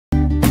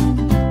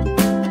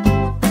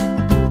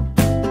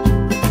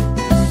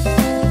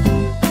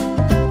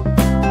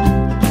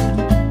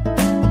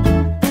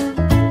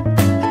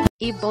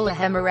Ebola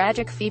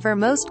hemorrhagic fever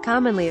most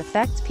commonly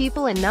affects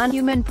people and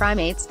non-human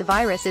primates. The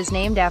virus is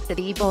named after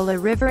the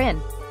Ebola River in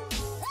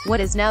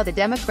what is now the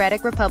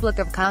Democratic Republic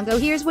of Congo.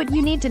 Here's what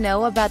you need to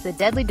know about the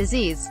deadly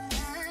disease.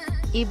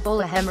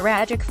 Ebola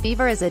hemorrhagic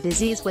fever is a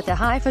disease with a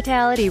high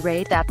fatality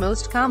rate that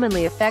most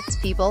commonly affects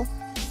people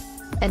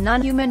and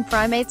non-human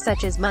primates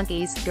such as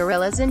monkeys,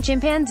 gorillas and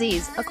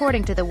chimpanzees,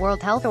 according to the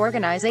World Health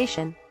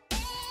Organization.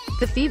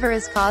 The fever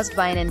is caused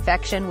by an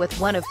infection with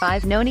one of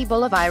 5 known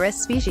Ebola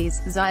virus species: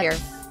 Zaire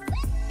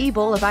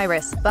Ebola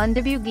virus,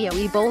 Bundibugyo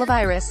Ebola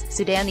virus,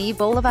 Sudan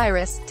Ebola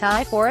virus,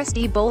 Thai Forest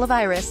Ebola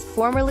virus,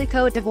 formerly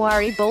Côte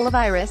d'Ivoire Ebola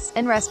virus,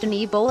 and Reston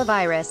Ebola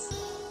virus.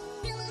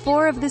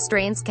 4 of the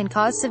strains can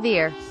cause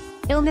severe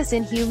illness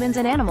in humans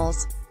and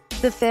animals.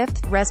 The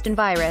 5th, Reston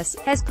virus,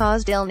 has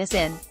caused illness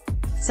in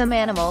some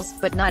animals,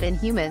 but not in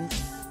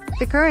humans.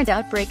 The current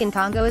outbreak in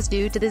Congo is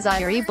due to the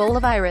Zaire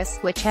Ebola virus,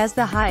 which has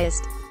the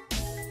highest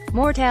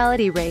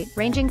mortality rate,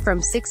 ranging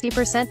from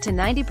 60% to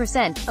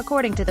 90%,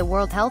 according to the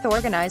World Health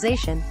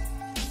Organization.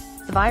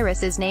 The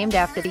virus is named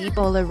after the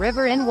Ebola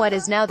River in what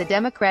is now the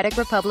Democratic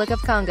Republic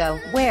of Congo,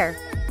 where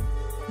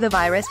the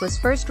virus was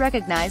first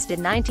recognized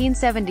in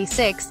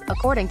 1976,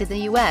 according to the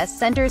U.S.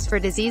 Centers for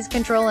Disease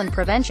Control and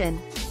Prevention.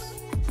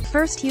 The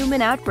first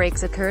human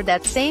outbreaks occurred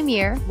that same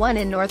year, one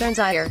in northern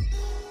Zaire,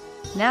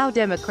 now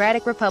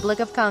Democratic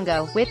Republic of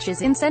Congo, which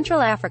is in Central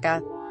Africa.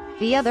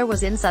 The other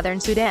was in southern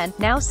Sudan,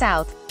 now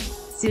South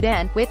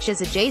Sudan, which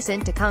is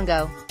adjacent to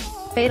Congo.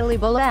 Fatal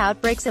Ebola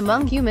outbreaks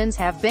among humans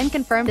have been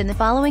confirmed in the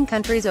following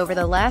countries over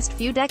the last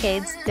few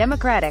decades: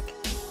 Democratic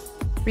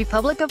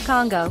Republic of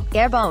Congo,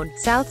 Gabon,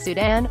 South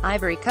Sudan,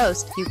 Ivory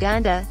Coast,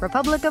 Uganda,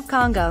 Republic of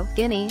Congo,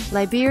 Guinea,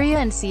 Liberia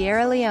and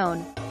Sierra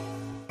Leone.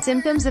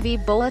 Symptoms of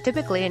Ebola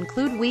typically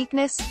include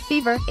weakness,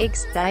 fever,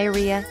 aches,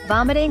 diarrhea,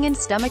 vomiting and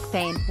stomach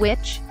pain,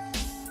 which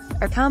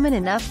are common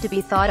enough to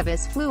be thought of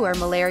as flu or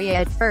malaria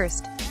at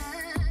first.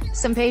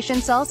 Some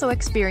patients also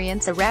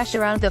experience a rash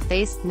around the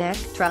face, neck,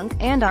 trunk,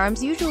 and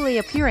arms, usually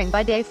appearing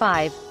by day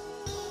 5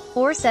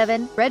 or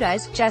 7, red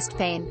eyes, chest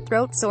pain,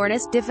 throat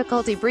soreness,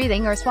 difficulty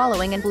breathing or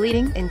swallowing and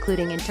bleeding,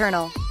 including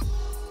internal.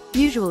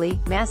 Usually,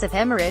 massive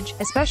hemorrhage,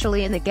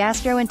 especially in the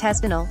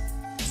gastrointestinal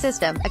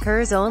system,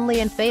 occurs only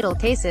in fatal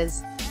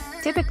cases.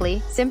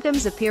 Typically,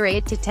 symptoms appear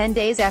 8 to 10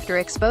 days after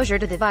exposure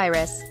to the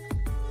virus,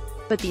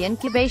 but the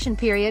incubation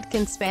period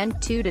can span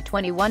 2 to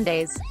 21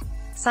 days.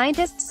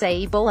 Scientists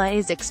say Ebola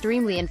is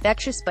extremely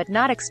infectious but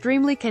not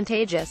extremely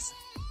contagious.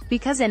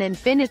 Because an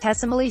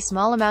infinitesimally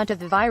small amount of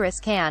the virus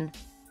can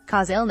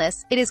cause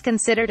illness, it is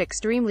considered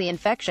extremely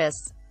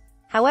infectious.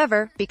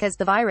 However, because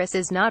the virus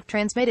is not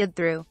transmitted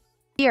through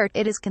air,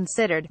 it is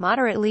considered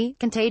moderately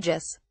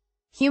contagious.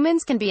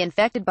 Humans can be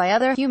infected by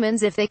other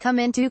humans if they come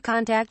into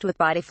contact with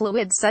body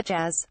fluids such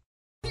as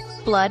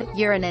blood,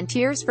 urine and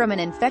tears from an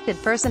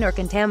infected person or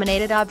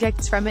contaminated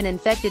objects from an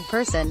infected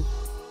person.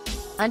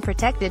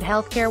 Unprotected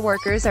healthcare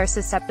workers are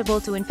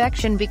susceptible to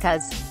infection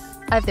because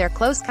of their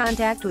close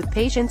contact with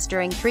patients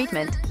during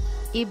treatment.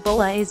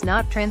 Ebola is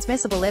not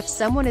transmissible if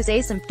someone is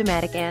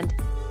asymptomatic and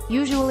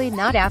usually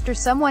not after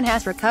someone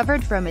has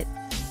recovered from it.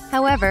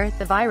 However,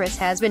 the virus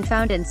has been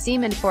found in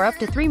semen for up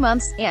to 3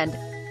 months, and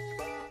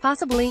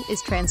possibly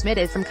is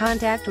transmitted from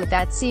contact with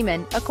that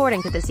semen,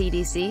 according to the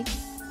CDC.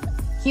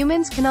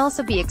 Humans can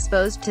also be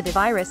exposed to the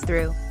virus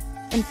through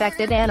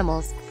infected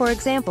animals, for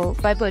example,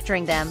 by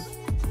butchering them.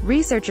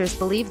 Researchers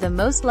believe the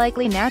most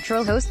likely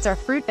natural hosts are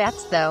fruit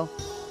bats, though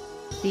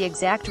the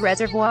exact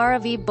reservoir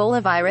of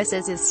Ebola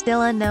viruses is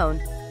still unknown.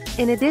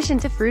 In addition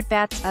to fruit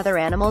bats, other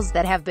animals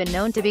that have been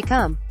known to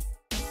become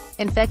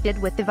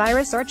infected with the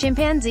virus are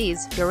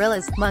chimpanzees,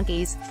 gorillas,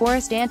 monkeys,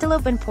 forest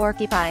antelope and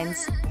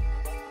porcupines.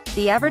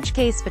 The average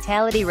case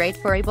fatality rate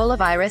for Ebola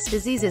virus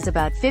disease is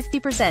about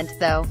 50%,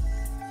 though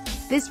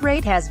this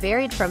rate has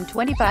varied from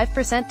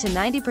 25% to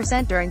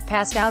 90% during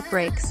past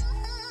outbreaks.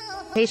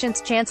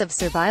 Patients' chance of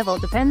survival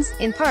depends,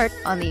 in part,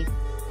 on the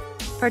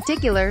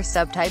particular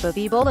subtype of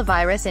Ebola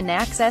virus and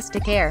access to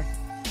care.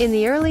 In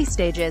the early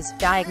stages,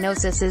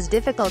 diagnosis is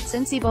difficult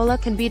since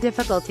Ebola can be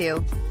difficult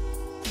to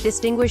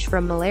distinguish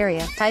from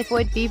malaria,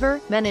 typhoid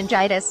fever,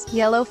 meningitis,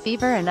 yellow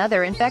fever and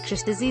other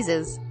infectious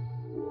diseases.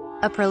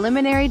 A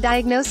preliminary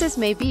diagnosis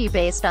may be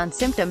based on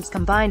symptoms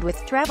combined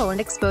with travel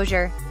and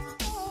exposure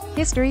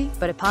history,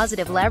 but a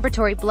positive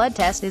laboratory blood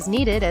test is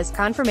needed as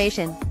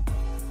confirmation.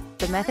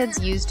 The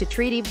methods used to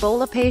treat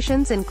Ebola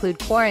patients include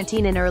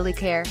quarantine and early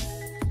care,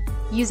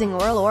 using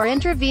oral or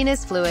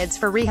intravenous fluids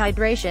for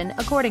rehydration,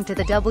 according to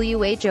the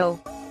WHO.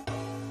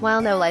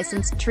 While no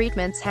licensed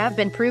treatments have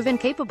been proven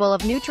capable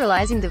of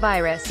neutralizing the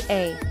virus,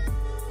 a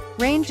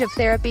range of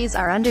therapies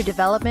are under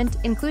development,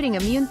 including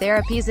immune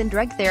therapies and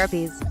drug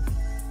therapies.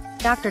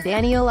 Dr.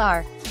 Daniel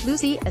R.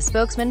 Lucy, a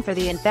spokesman for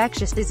the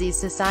Infectious Disease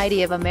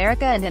Society of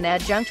America and an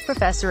adjunct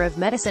professor of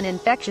medicine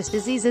infectious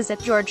diseases at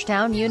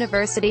Georgetown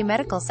University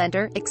Medical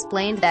Center,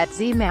 explained that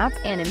ZMapp,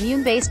 an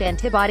immune-based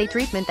antibody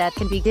treatment that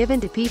can be given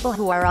to people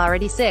who are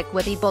already sick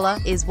with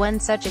Ebola, is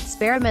one such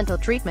experimental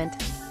treatment.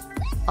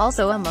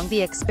 Also among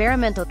the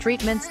experimental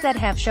treatments that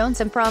have shown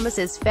some promise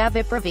is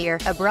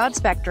favipiravir, a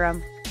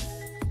broad-spectrum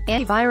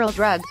antiviral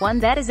drug, one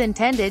that is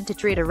intended to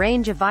treat a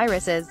range of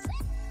viruses.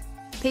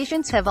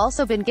 Patients have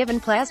also been given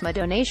plasma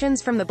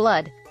donations from the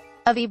blood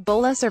of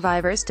Ebola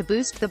survivors to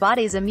boost the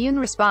body's immune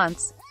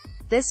response.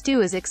 This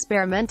too is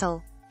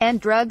experimental. And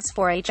drugs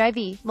for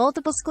HIV,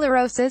 multiple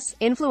sclerosis,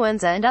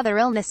 influenza and other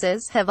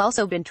illnesses have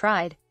also been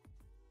tried.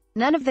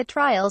 None of the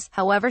trials,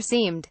 however,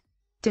 seemed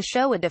to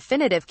show a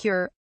definitive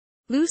cure.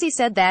 Lucy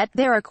said that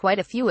there are quite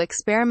a few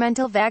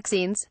experimental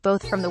vaccines,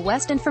 both from the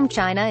West and from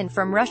China and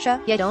from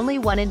Russia, yet only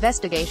one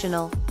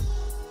investigational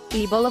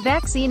Ebola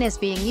vaccine is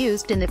being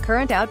used in the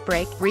current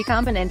outbreak,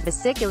 recombinant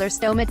vesicular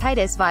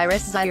stomatitis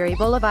virus Zaire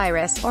Ebola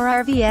virus, or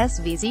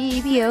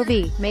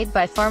RVSV-ZEBOV, made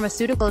by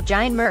pharmaceutical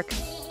giant Merck.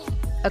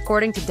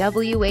 According to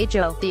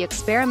WHO, the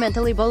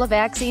experimental Ebola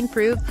vaccine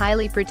proved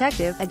highly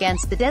protective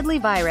against the deadly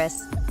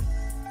virus.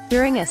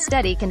 During a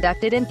study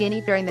conducted in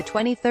Guinea during the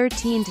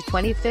 2013 to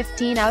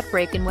 2015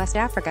 outbreak in West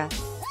Africa,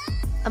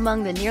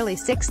 among the nearly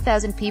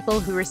 6,000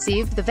 people who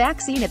received the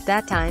vaccine at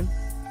that time,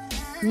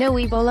 no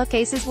Ebola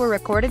cases were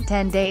recorded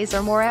 10 days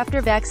or more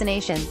after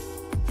vaccination.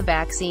 The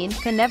vaccine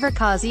can never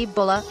cause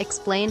Ebola,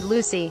 explained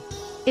Lucy.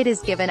 It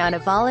is given on a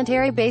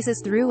voluntary basis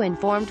through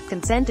informed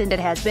consent and it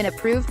has been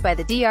approved by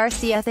the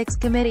DRC Ethics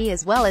Committee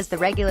as well as the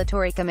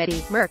Regulatory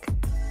Committee. Merck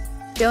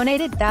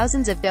donated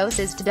thousands of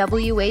doses to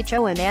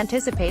WHO and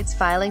anticipates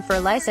filing for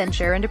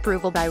licensure and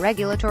approval by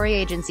regulatory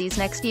agencies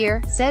next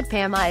year, said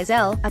Pam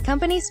Eisel, a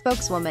company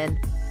spokeswoman.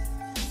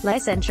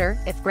 Licensure,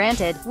 if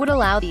granted, would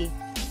allow the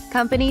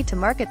company to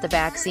market the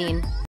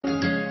vaccine.